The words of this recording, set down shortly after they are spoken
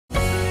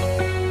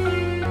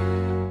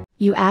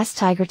You ask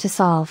Tiger to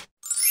solve.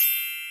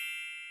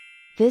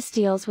 This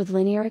deals with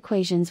linear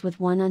equations with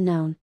one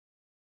unknown.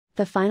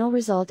 The final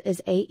result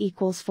is a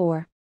equals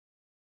 4.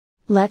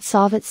 Let's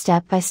solve it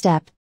step by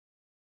step.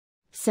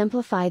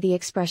 Simplify the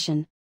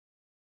expression.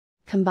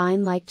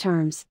 Combine like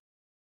terms.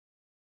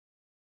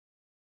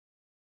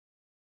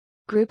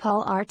 Group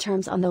all r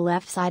terms on the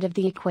left side of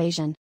the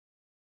equation.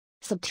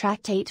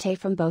 Subtract 8a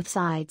from both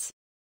sides.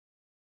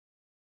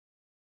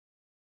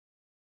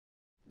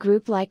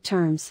 Group like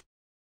terms.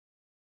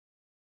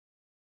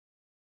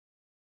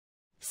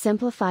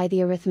 Simplify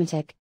the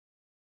arithmetic.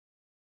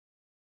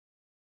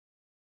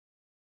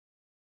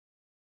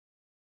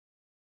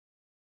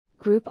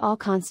 Group all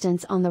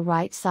constants on the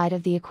right side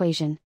of the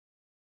equation.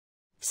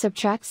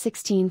 Subtract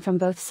 16 from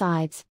both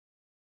sides.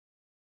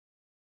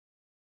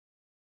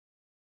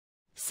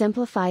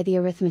 Simplify the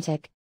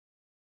arithmetic.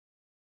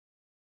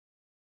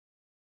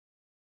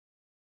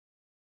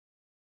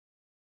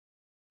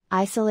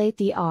 Isolate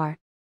the r.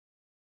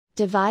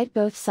 Divide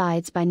both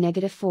sides by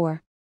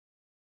 -4.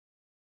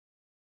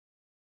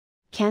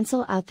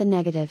 Cancel out the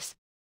negatives.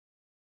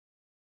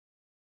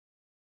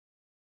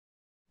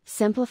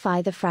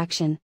 Simplify the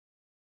fraction.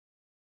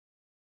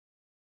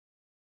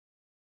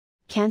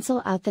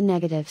 Cancel out the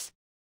negatives.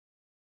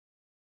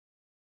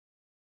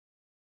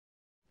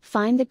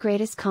 Find the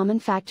greatest common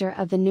factor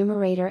of the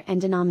numerator and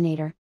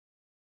denominator.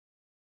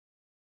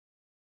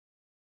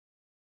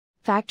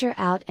 Factor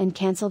out and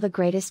cancel the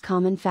greatest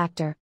common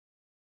factor.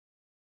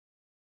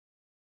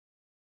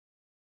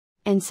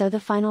 And so the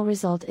final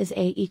result is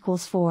a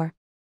equals 4.